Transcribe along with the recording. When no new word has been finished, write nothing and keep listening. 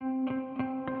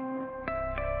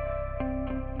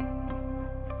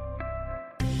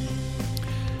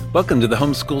Welcome to the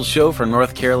Homeschool Show for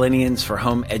North Carolinians for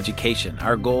Home Education.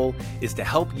 Our goal is to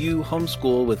help you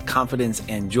homeschool with confidence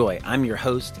and joy. I'm your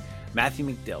host, Matthew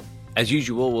McDill. As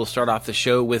usual, we'll start off the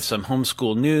show with some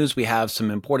homeschool news. We have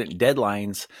some important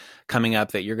deadlines coming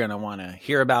up that you're going to want to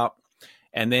hear about.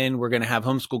 And then we're going to have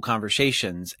homeschool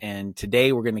conversations. And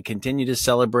today we're going to continue to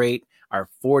celebrate our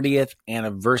 40th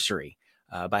anniversary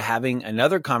by having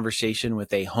another conversation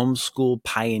with a homeschool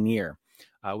pioneer.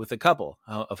 With a couple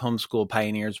of homeschool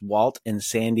pioneers, Walt and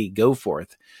Sandy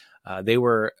Goforth. They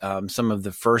were some of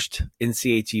the first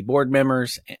NCHE board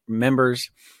members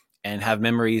and have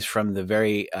memories from the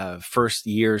very first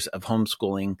years of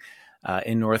homeschooling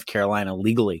in North Carolina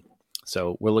legally.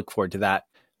 So we'll look forward to that.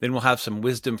 Then we'll have some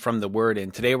wisdom from the Word.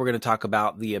 And today we're going to talk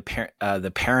about the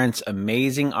parents'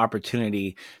 amazing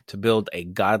opportunity to build a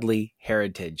godly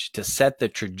heritage, to set the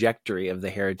trajectory of the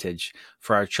heritage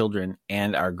for our children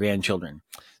and our grandchildren.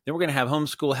 Then we're going to have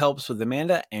Homeschool Helps with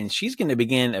Amanda, and she's going to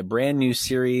begin a brand new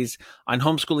series on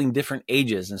homeschooling different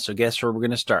ages. And so guess where we're going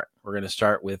to start? We're going to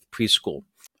start with preschool.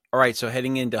 All right, so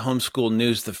heading into homeschool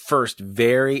news, the first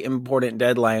very important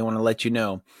deadline I want to let you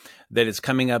know that is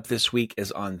coming up this week is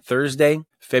on Thursday,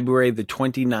 February the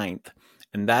 29th,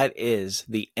 and that is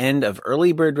the end of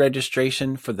early bird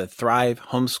registration for the Thrive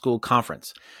Homeschool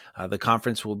Conference. The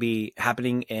conference will be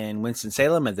happening in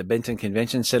Winston-Salem at the Benton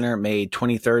Convention Center, May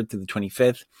 23rd through the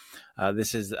 25th.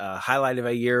 This is a highlight of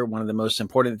a year, one of the most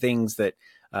important things that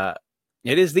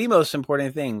it is the most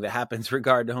important thing that happens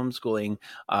regard to homeschooling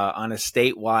on a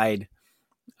statewide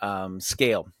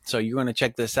scale. So you're going to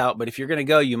check this out, but if you're going to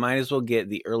go, you might as well get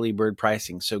the early bird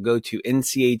pricing. So go to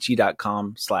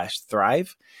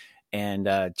nche.com/thrive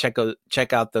and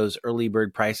check out those early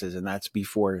bird prices. And that's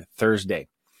before Thursday.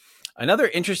 Another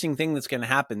interesting thing that's going to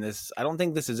happen, I don't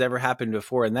think this has ever happened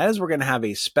before, and that is we're going to have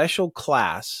a special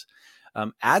class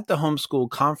at the homeschool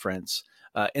conference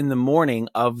in the morning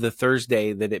of the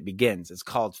Thursday that it begins. It's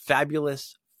called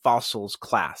Fabulous Fossils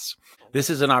Class. This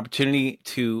is an opportunity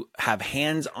to have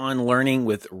hands-on learning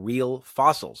with real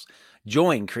fossils.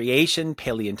 Join creation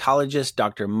paleontologist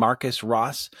Dr. Marcus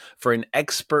Ross for an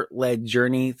expert-led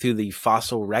journey through the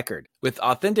fossil record. With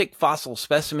authentic fossil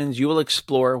specimens, you will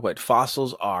explore what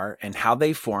fossils are and how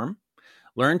they form,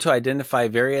 learn to identify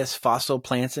various fossil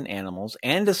plants and animals,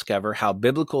 and discover how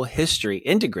biblical history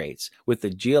integrates with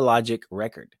the geologic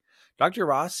record. Dr.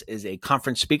 Ross is a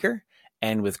conference speaker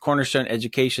and with Cornerstone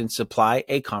Education Supply,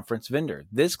 a conference vendor.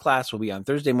 This class will be on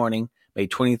Thursday morning, May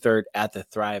 23rd at the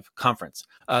Thrive Conference.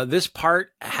 This part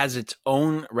has its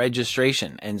own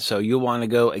registration, and so you'll want to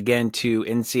go again to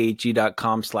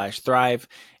nche.com/thrive,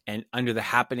 and under the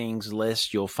happenings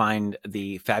list, you'll find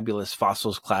the Fabulous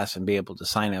Fossils class and be able to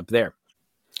sign up there.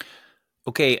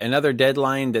 Okay, another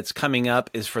deadline that's coming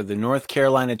up is for the North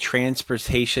Carolina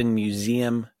Transportation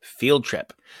Museum field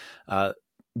trip.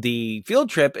 The field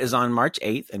trip is on March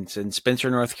 8th, and it's in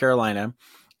Spencer, North Carolina,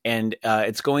 and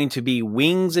it's going to be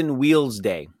Wings and Wheels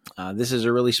Day. This is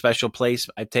a really special place.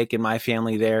 I've taken my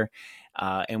family there,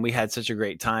 and we had such a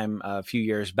great time a few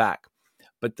years back.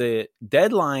 But the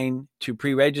deadline to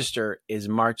pre-register is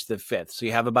March the 5th, so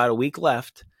you have about a week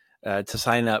left to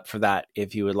sign up for that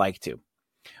if you would like to.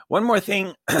 One more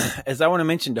thing is I want to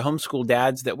mention to homeschool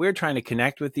dads that we're trying to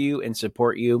connect with you and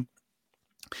support you.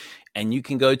 And you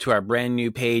can go to our brand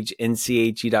new page,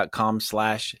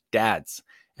 nche.com/dads.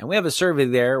 And we have a survey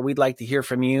there. We'd like to hear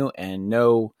from you and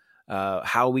know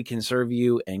how we can serve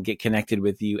you and get connected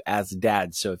with you as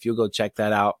dads. So if you'll go check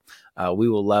that out, we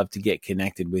will love to get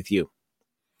connected with you.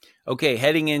 Okay,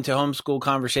 heading into homeschool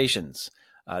conversations.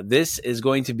 This is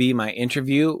going to be my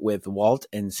interview with Walt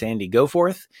and Sandy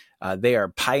Goforth. They are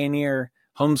pioneer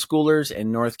homeschoolers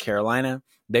in North Carolina.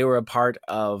 They were a part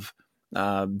of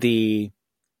the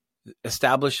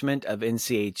establishment of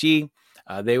NCHE.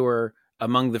 They were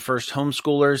among the first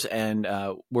homeschoolers and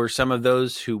were some of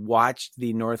those who watched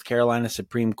the North Carolina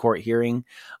Supreme Court hearing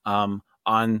on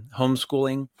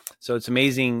homeschooling. So it's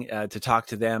amazing to talk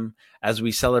to them as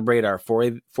we celebrate our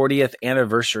 40th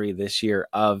anniversary this year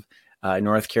of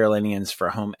North Carolinians for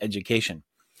Home Education.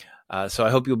 So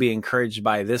I hope you'll be encouraged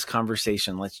by this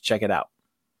conversation. Let's check it out.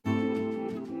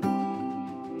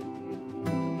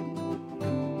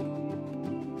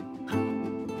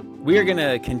 We are going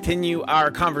to continue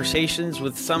our conversations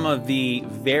with some of the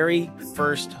very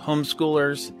first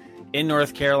homeschoolers in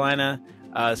North Carolina,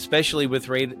 especially with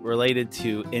related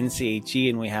to NCHE.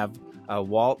 And we have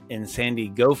Walt and Sandy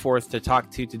Goforth to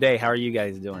talk to today. How are you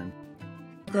guys doing?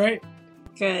 Great.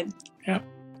 Good. Yeah.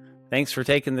 Thanks for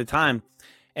taking the time.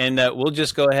 And we'll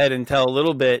just go ahead and tell a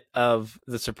little bit of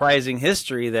the surprising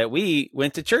history that we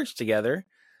went to church together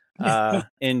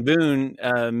in Boone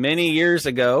many years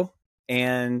ago.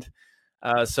 And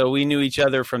so we knew each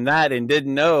other from that and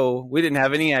we didn't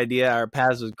have any idea our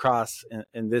paths would cross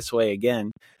in this way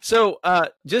again. So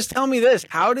just tell me this,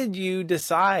 how did you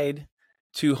decide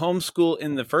to homeschool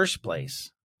in the first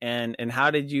place? And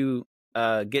how did you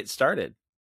get started?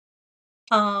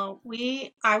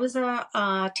 I was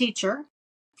a teacher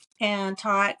and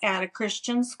taught at a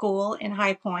Christian school in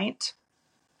High Point.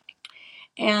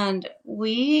 And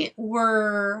we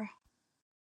had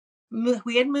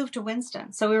moved to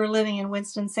Winston. So we were living in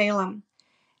Winston-Salem.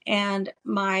 And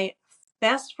my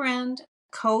best friend,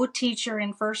 co-teacher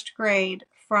in first grade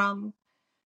from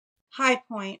High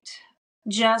Point,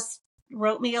 just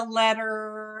wrote me a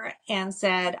letter and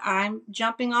said, I'm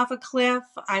jumping off a cliff.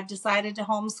 I've decided to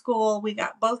homeschool. We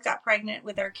both got pregnant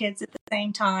with our kids at the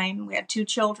same time. We had 2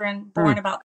 children born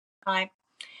about the same time.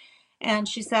 And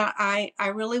she said, I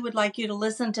really would like you to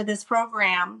listen to this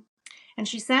program. And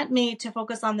she sent me to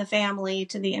Focus on the Family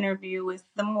to the interview with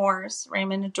the Moores,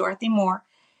 Raymond and Dorothy Moore.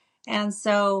 And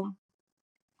so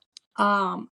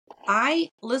I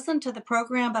listened to the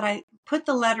program, but I put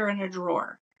the letter in a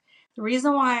drawer. The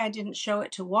reason why I didn't show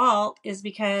it to Walt is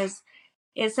because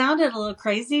it sounded a little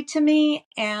crazy to me,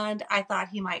 and I thought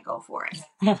he might go for it.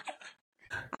 I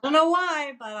don't know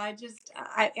why, but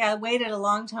I waited a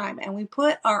long time, and we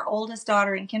put our oldest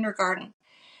daughter in kindergarten.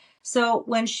 So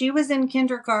when she was in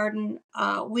kindergarten,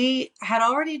 we had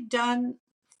already done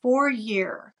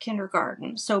 4-year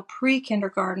kindergarten, so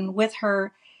pre-kindergarten with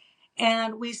her.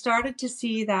 And we started to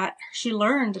see that she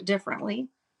learned differently.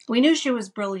 We knew she was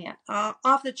brilliant,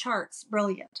 off the charts,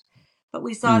 brilliant. But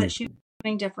we saw that she was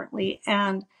doing differently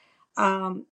and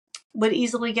would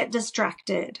easily get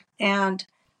distracted. And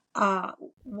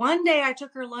one day I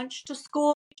took her lunch to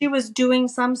school. She was doing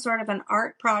some sort of an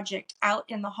art project out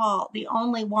in the hall, the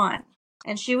only one.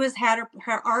 And she had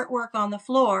her artwork on the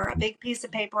floor, a big piece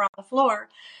of paper on the floor.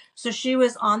 So she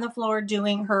was on the floor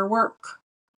doing her work.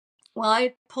 Well,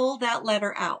 I pulled that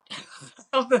letter out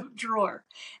of the drawer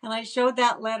and I showed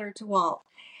that letter to Walt.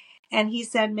 And he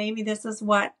said, maybe this is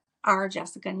what our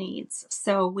Jessica needs.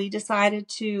 So we decided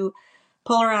to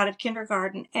pull her out of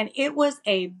kindergarten, and it was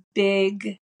a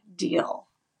big deal.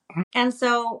 And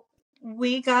so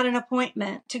we got an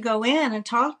appointment to go in and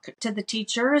talk to the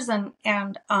teachers,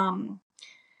 and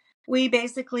we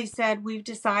basically said, we've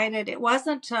decided. It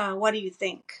wasn't, what do you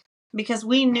think? Because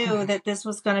we knew that this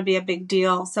was going to be a big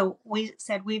deal. So we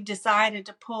said, we've decided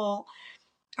to pull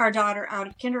our daughter out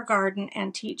of kindergarten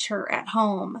and teach her at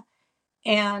home.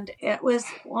 And it was,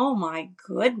 oh my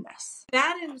goodness.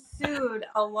 That ensued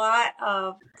a lot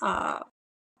of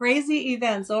crazy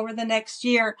events over the next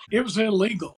year. It was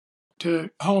illegal to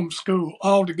homeschool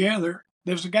altogether.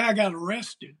 There's a guy got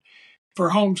arrested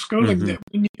for homeschooling that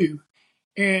we knew.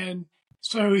 And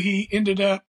so he ended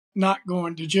up not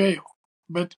going to jail.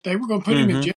 But they were going to put him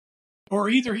in jail. Or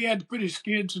either he had to put his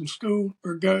kids in school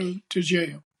or go to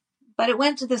jail. But it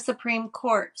went to the Supreme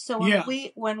Court. So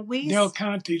when we Del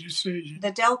Conte decision.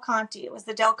 It was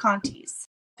the Del Contes.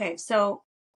 Okay, so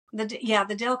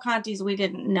the Del Contes we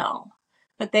didn't know,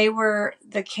 but they were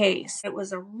the case. It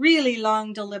was a really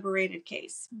long deliberated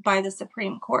case by the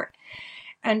Supreme Court.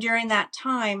 And during that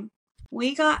time,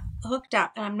 we got hooked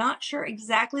up, and I'm not sure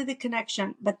exactly the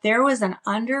connection, but there was an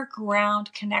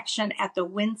underground connection at the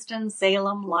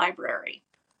Winston-Salem Library.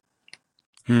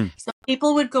 So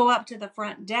people would go up to the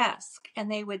front desk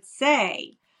and they would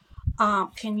say,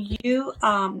 can you,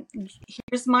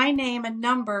 here's my name and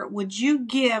number. Would you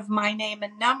give my name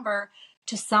and number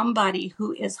to somebody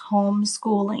who is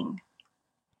homeschooling?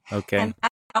 Okay. And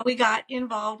that's how we got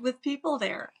involved with people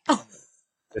there.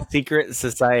 The secret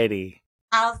society.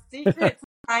 Our secret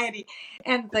society.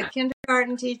 And the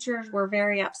kindergarten teachers were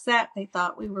very upset. They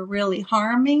thought we were really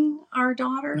harming our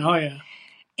daughter. Oh, yeah.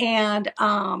 And,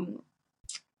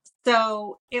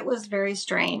 so it was very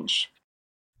strange.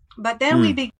 But then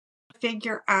we began to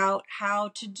figure out how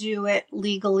to do it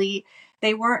legally.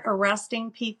 They weren't arresting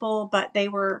people, but they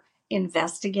were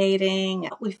investigating.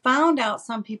 We found out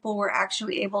some people were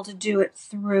actually able to do it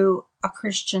through a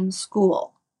Christian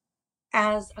school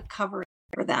as a covering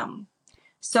for them.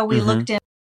 So we looked into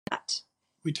that.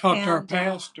 We talked to our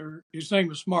pastor. His name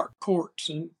was Mark Courts,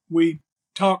 and we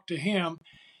talked to him,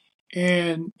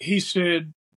 and he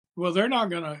said, well, they're not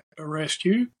going to arrest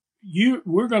you.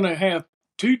 We're going to have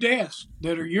 2 desks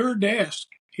that are your desk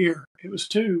here. It was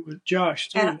 2 with Josh,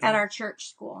 too. At our church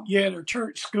school. Yeah, at our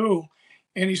church school.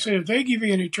 And he said, if they give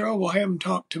you any trouble, have them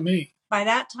talk to me. By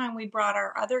that time, we brought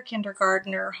our other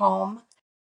kindergartner home.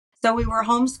 So we were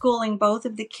homeschooling both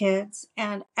of the kids.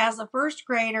 And as a first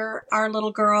grader, our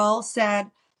little girl said,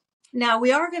 now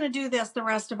we are going to do this the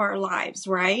rest of our lives,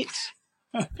 right?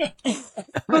 We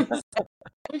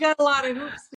got a lot of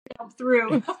hoops to jump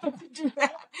through to do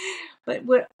that. But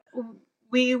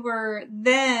we were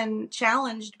then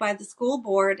challenged by the school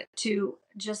board to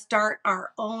just start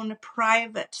our own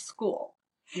private school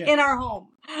in our home.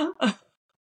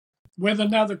 With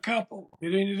another couple.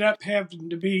 It ended up having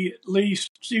to be at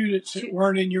least students that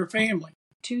weren't in your family.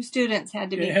 2 students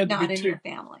had to be not in your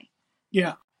family.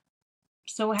 Yeah.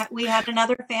 So we had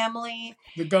another family.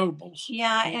 The Goebbels.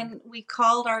 Yeah, and we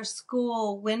called our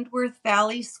school Windworth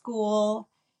Valley School,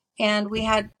 and we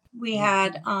had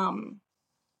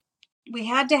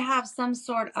to have some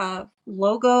sort of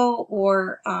logo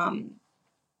or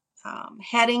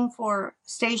heading for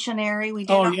stationery. We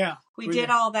did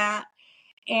all that,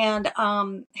 and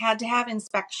had to have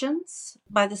inspections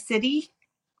by the city.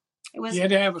 You had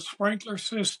to have a sprinkler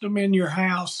system in your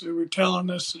house. They were telling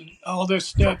us and all this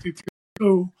stuff if you're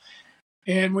cool.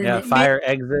 And we fire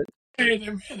exit.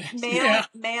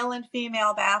 Male and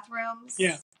female bathrooms.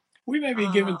 Yeah. We may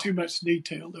be giving too much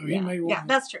detail though. Yeah,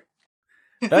 that's true.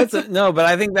 But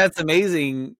I think that's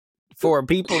amazing for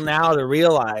people now to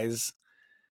realize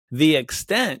the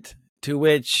extent to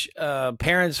which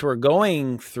parents were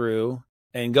going through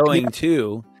and going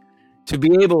to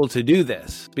be able to do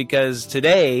this, because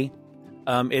today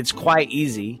it's quite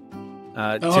easy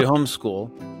to homeschool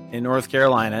in North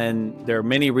Carolina, and there are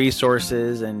many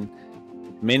resources and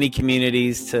many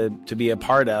communities to be a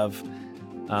part of.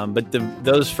 But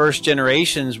those first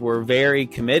generations were very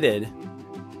committed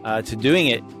to doing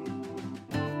it.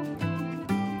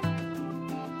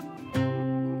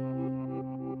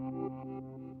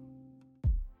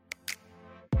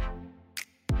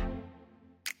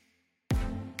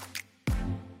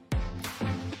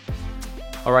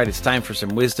 All right, it's time for some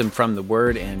wisdom from the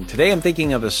Word, and today I'm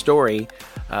thinking of a story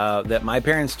that my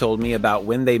parents told me about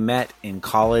when they met in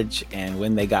college and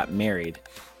when they got married.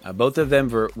 Both of them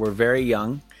were very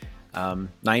young,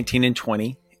 19 and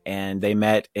 20, and they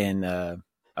met in a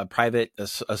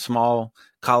small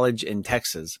college in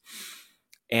Texas.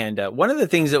 And one of the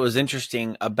things that was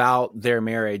interesting about their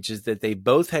marriage is that they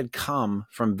both had come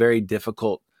from very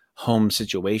difficult home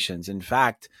situations. In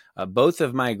fact, both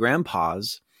of my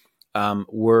grandpas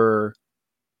were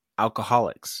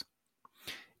alcoholics.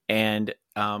 And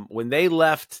when they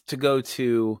left to go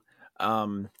to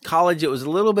college, it was a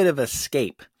little bit of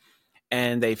escape.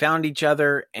 And they found each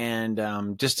other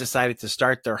and just decided to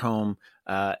start their home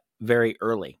very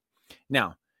early.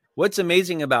 Now, what's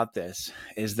amazing about this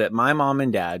is that my mom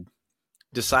and dad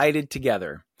decided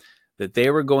together that they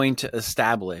were going to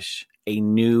establish a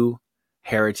new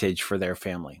heritage for their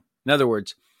family. In other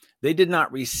words, they did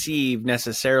not receive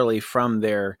necessarily from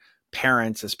their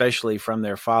parents, especially from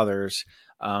their fathers,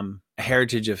 a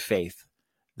heritage of faith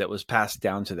that was passed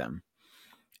down to them.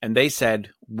 And they said,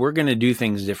 we're going to do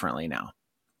things differently now.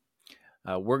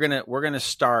 We're going to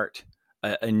start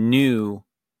a new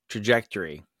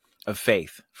trajectory of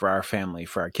faith for our family,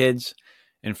 for our kids,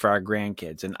 and for our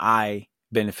grandkids. And I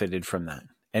benefited from that.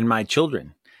 And my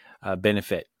children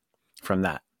benefit from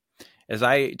that. As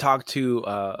I talk to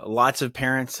lots of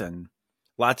parents and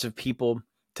lots of people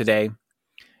today,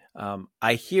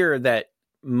 I hear that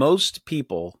most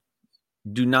people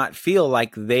do not feel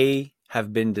like they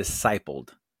have been discipled.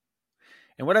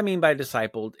 And what I mean by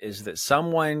discipled is that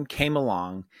someone came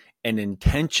along and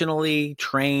intentionally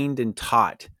trained and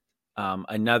taught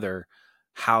another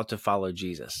how to follow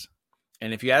Jesus.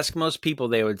 And if you ask most people,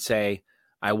 they would say,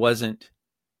 I wasn't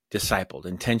discipled,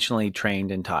 intentionally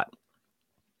trained and taught.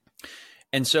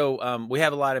 And so we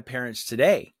have a lot of parents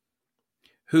today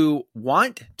who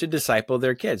want to disciple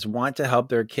their kids, want to help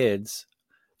their kids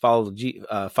follow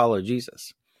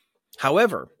Jesus.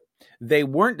 However, they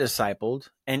weren't discipled,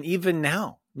 and even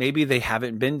now, maybe they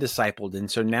haven't been discipled. And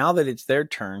so now that it's their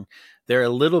turn, they're a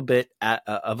little bit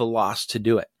of a loss to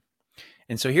do it.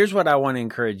 And so here's what I want to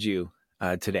encourage you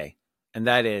today, and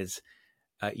that is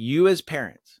you as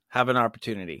parents have an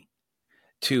opportunity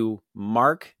to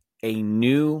mark a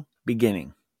new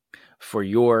beginning for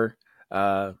your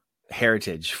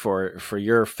heritage, for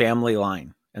your family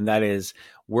line. And that is,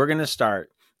 we're going to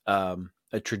start a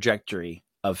trajectory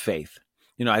of faith.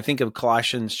 You know, I think of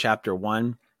Colossians chapter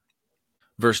 1,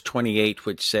 verse 28,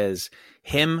 which says,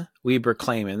 him we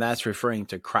proclaim, and that's referring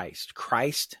to Christ.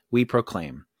 Christ we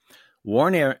proclaim,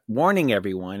 warning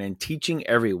everyone and teaching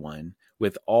everyone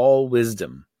with all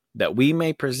wisdom, that we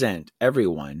may present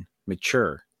everyone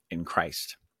mature in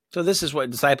Christ. So this is what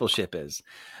discipleship is.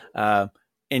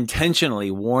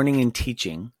 Intentionally warning and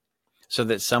teaching so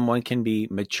that someone can be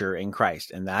mature in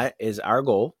Christ. And that is our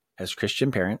goal as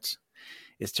Christian parents,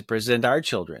 is to present our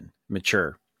children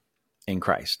mature in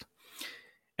Christ.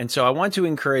 And so I want to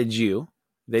encourage you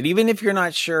that even if you're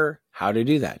not sure how to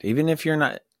do that, even if you're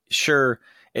not sure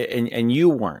and you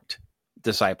weren't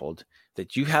discipled,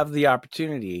 that you have the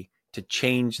opportunity to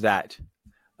change that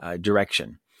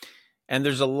direction. And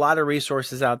there's a lot of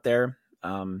resources out there.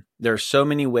 There are so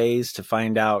many ways to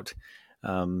find out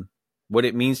what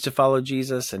it means to follow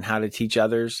Jesus and how to teach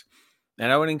others.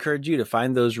 And I would encourage you to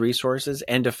find those resources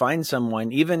and to find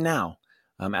someone, even now,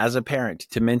 as a parent,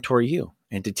 to mentor you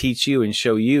and to teach you and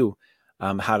show you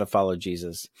how to follow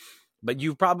Jesus. But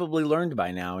you've probably learned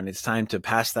by now, and it's time to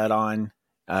pass that on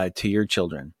to your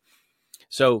children.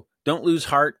 So don't lose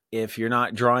heart if you're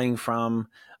not drawing from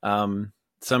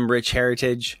some rich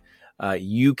heritage.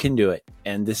 You can do it,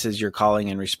 and this is your calling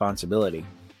and responsibility.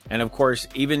 And of course,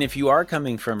 even if you are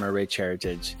coming from a rich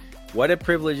heritage, what a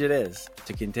privilege it is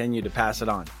to continue to pass it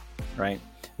on, right?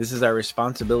 This is our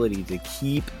responsibility to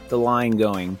keep the line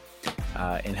going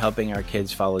in helping our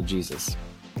kids follow Jesus.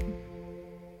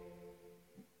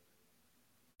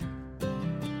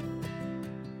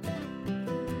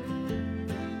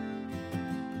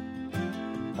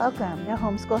 Welcome to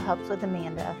Homeschool Helps with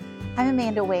Amanda. I'm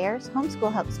Amanda Wares,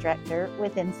 Homeschool Helps Director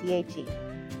with NCHE.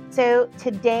 So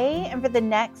today and for the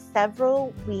next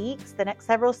several weeks, the next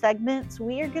several segments,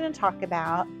 we are going to talk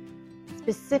about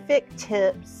specific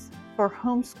tips for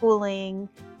homeschooling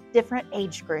different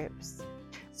age groups.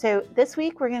 So this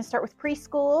week we're going to start with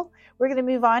preschool. We're going to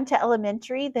move on to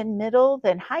elementary, then middle,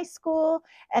 then high school.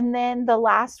 And then the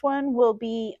last one will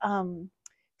be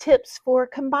tips for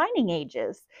combining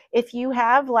ages. If you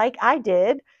have, like I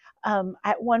did,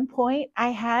 at one point, I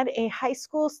had a high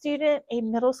school student, a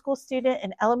middle school student,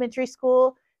 an elementary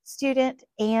school student,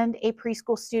 and a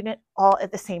preschool student all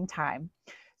at the same time.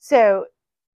 So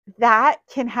that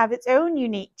can have its own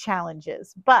unique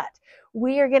challenges, but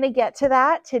we are going to get to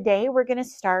that. Today, we're going to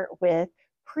start with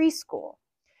preschool.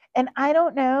 And I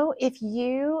don't know if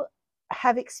you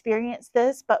have experienced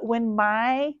this, but when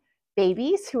my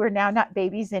babies, who are now not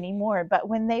babies anymore, but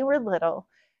when they were little,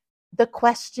 the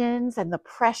questions and the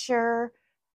pressure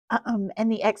and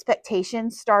the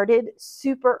expectations started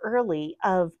super early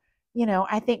of,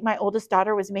 I think my oldest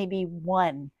daughter was maybe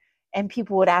 1, and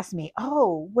people would ask me,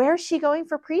 oh, where's she going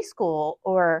for preschool?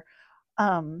 Or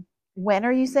when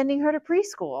are you sending her to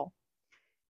preschool?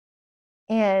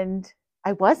 And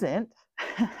I wasn't,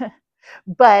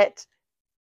 but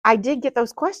I did get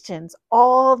those questions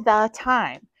all the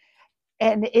time.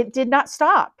 And it did not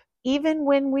stop. Even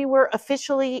when we were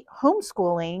officially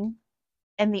homeschooling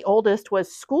and the oldest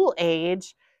was school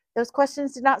age, those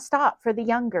questions did not stop for the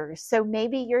younger. So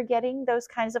maybe you're getting those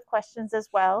kinds of questions as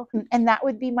well. And that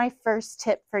would be my first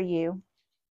tip for you.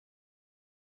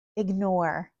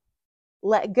 Ignore.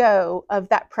 Let go of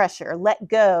that pressure. Let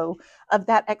go of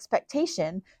that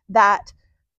expectation that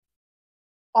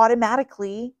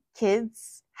automatically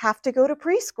kids have to go to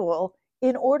preschool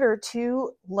in order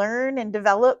to learn and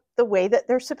develop the way that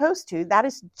they're supposed to. That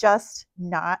is just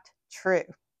not true.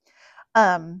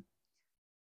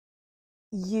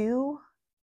 You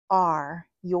are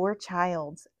your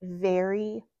child's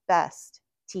very best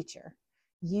teacher.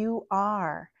 You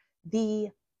are the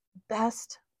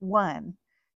best one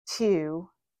to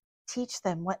teach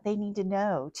them what they need to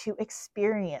know, to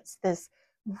experience this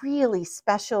really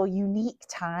special, unique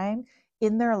time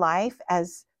in their life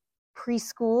as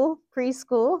preschool,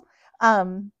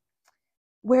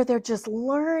 where they're just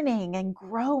learning and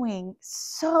growing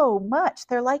so much.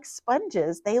 They're like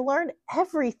sponges. They learn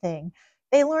everything.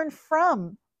 They learn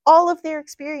from all of their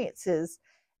experiences.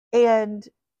 And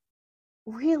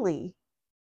really,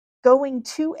 going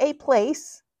to a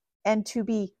place and to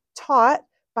be taught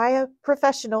by a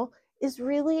professional is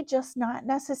really just not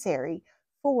necessary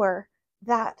for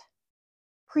that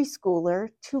preschooler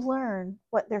to learn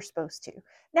what they're supposed to.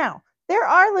 Now, there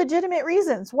are legitimate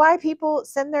reasons why people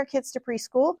send their kids to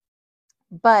preschool,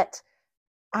 but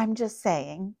I'm just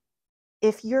saying,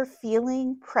 if you're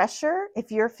feeling pressure,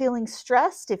 if you're feeling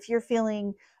stressed, if you're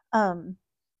feeling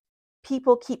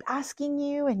people keep asking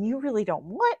you and you really don't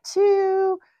want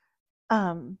to,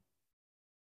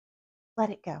 let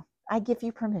it go. I give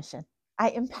you permission. I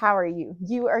empower you.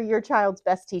 You are your child's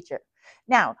best teacher.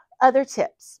 Now, other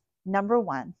tips. Number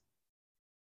 1,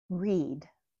 read.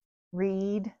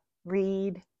 Read,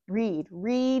 read, read.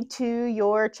 Read to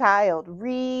your child.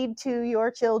 Read to your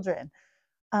children.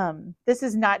 This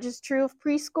is not just true of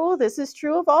preschool. This is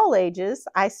true of all ages.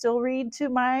 I still read to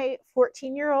my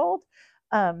 14-year-old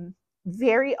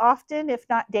very often, if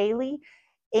not daily.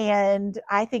 And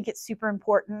I think it's super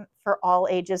important for all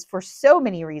ages for so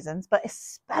many reasons, but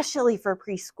especially for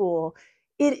preschool.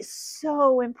 It is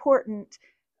so important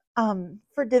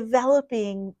for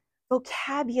developing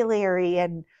vocabulary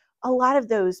and a lot of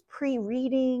those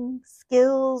pre-reading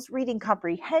skills, reading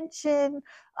comprehension,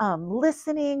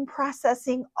 listening,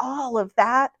 processing, all of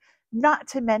that, not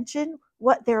to mention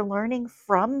what they're learning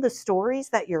from the stories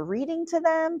that you're reading to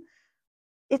them.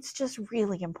 It's just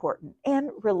really important. And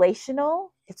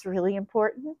relational, it's really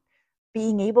important.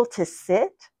 Being able to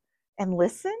sit and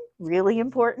listen, really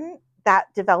important. That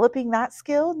developing that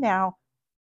skill. Now,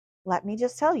 let me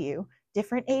just tell you,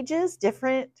 different ages,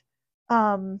 different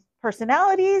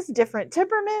personalities, different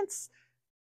temperaments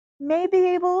may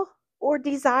be able or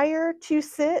desire to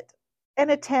sit and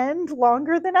attend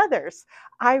longer than others.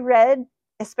 I read,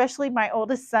 especially my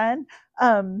oldest son,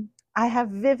 I have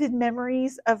vivid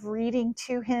memories of reading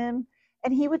to him,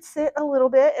 and he would sit a little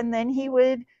bit and then he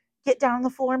would get down on the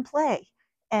floor and play.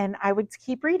 And I would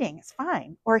keep reading, it's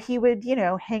fine. Or he would,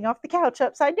 hang off the couch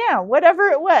upside down, whatever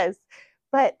it was.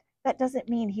 But that doesn't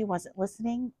mean he wasn't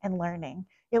listening and learning.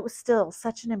 It was still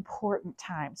such an important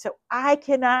time. So I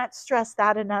cannot stress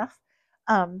that enough.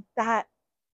 That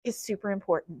is super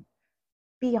important.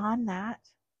 Beyond that,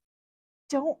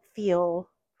 don't feel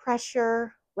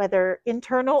pressure, whether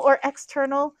internal or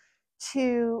external,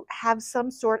 to have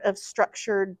some sort of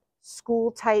structured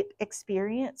school type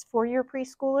experience for your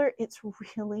preschooler. It's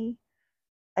really,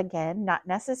 again, not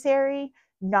necessary,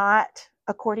 not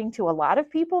according to a lot of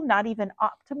people, not even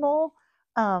optimal.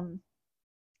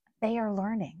 They are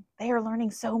learning. They are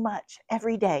learning so much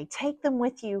every day. Take them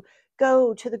with you.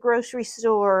 Go to the grocery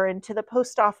store and to the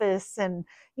post office, and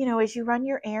as you run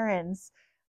your errands,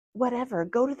 whatever,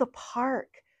 go to the park,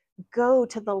 go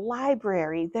to the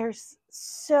library. There's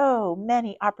so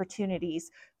many opportunities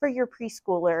for your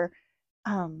preschooler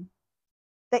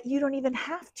that you don't even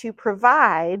have to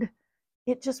provide.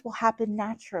 It just will happen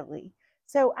naturally.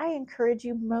 So I encourage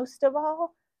you, most of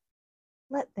all,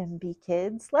 let them be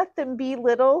kids. Let them be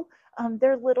little.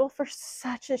 They're little for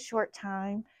such a short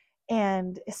time.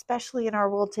 And especially in our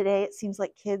world today, it seems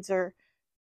like kids are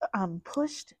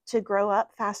pushed to grow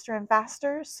up faster and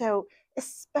faster. So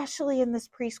especially in this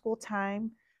preschool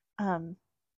time,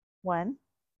 one,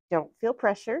 don't feel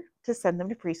pressure to send them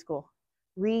to preschool.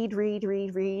 Read, read,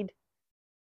 read, read.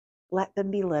 Let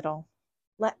them be little.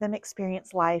 Let them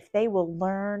experience life. They will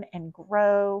learn and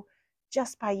grow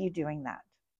just by you doing that.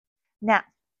 Now,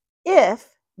 if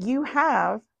you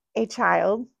have a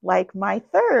child like my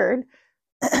third,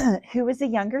 who is a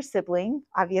younger sibling,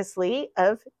 obviously,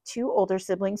 of two older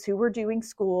siblings who were doing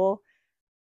school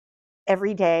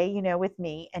every day, with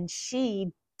me, and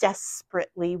she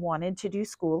desperately wanted to do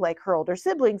school like her older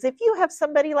siblings. If you have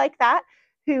somebody like that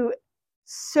who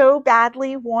so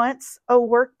badly wants a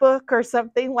workbook or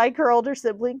something like her older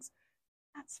siblings,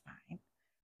 that's fine.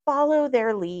 Follow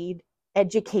their lead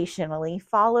educationally.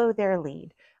 Follow their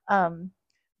lead.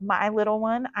 My little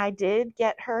one, I did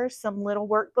get her some little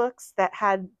workbooks that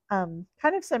had kind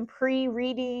of some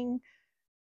pre-reading,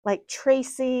 like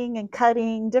tracing and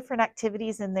cutting, different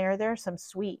activities in there. There are some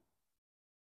sweet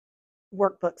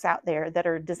workbooks out there that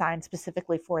are designed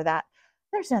specifically for that.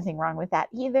 There's nothing wrong with that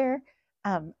either.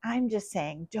 I'm just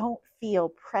saying, don't feel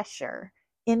pressure,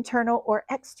 internal or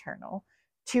external,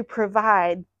 to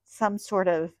provide some sort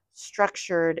of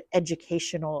structured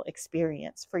educational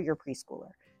experience for your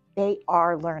preschooler. They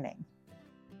are learning.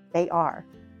 They are.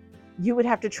 You would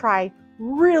have to try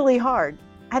really hard.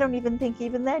 I don't even think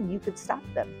even then you could stop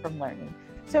them from learning.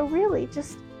 So really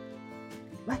just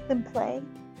let them play,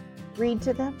 read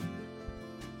to them,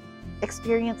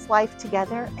 experience life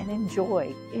together, and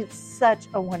enjoy. It's such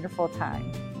a wonderful time.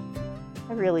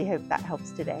 I really hope that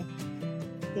helps today.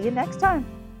 See you next time.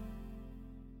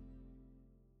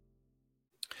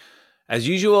 As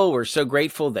usual, we're so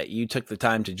grateful that you took the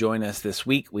time to join us this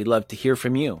week. We'd love to hear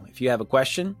from you. If you have a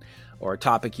question or a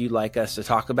topic you'd like us to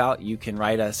talk about, you can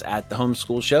write us at the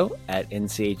Homeschool Show at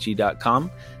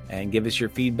nche.com and give us your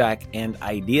feedback and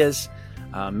ideas.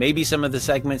 Maybe some of the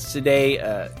segments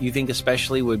today you think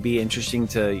especially would be interesting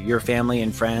to your family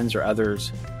and friends or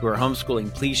others who are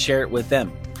homeschooling. Please share it with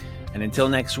them. And until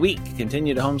next week,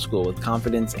 continue to homeschool with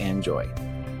confidence and joy.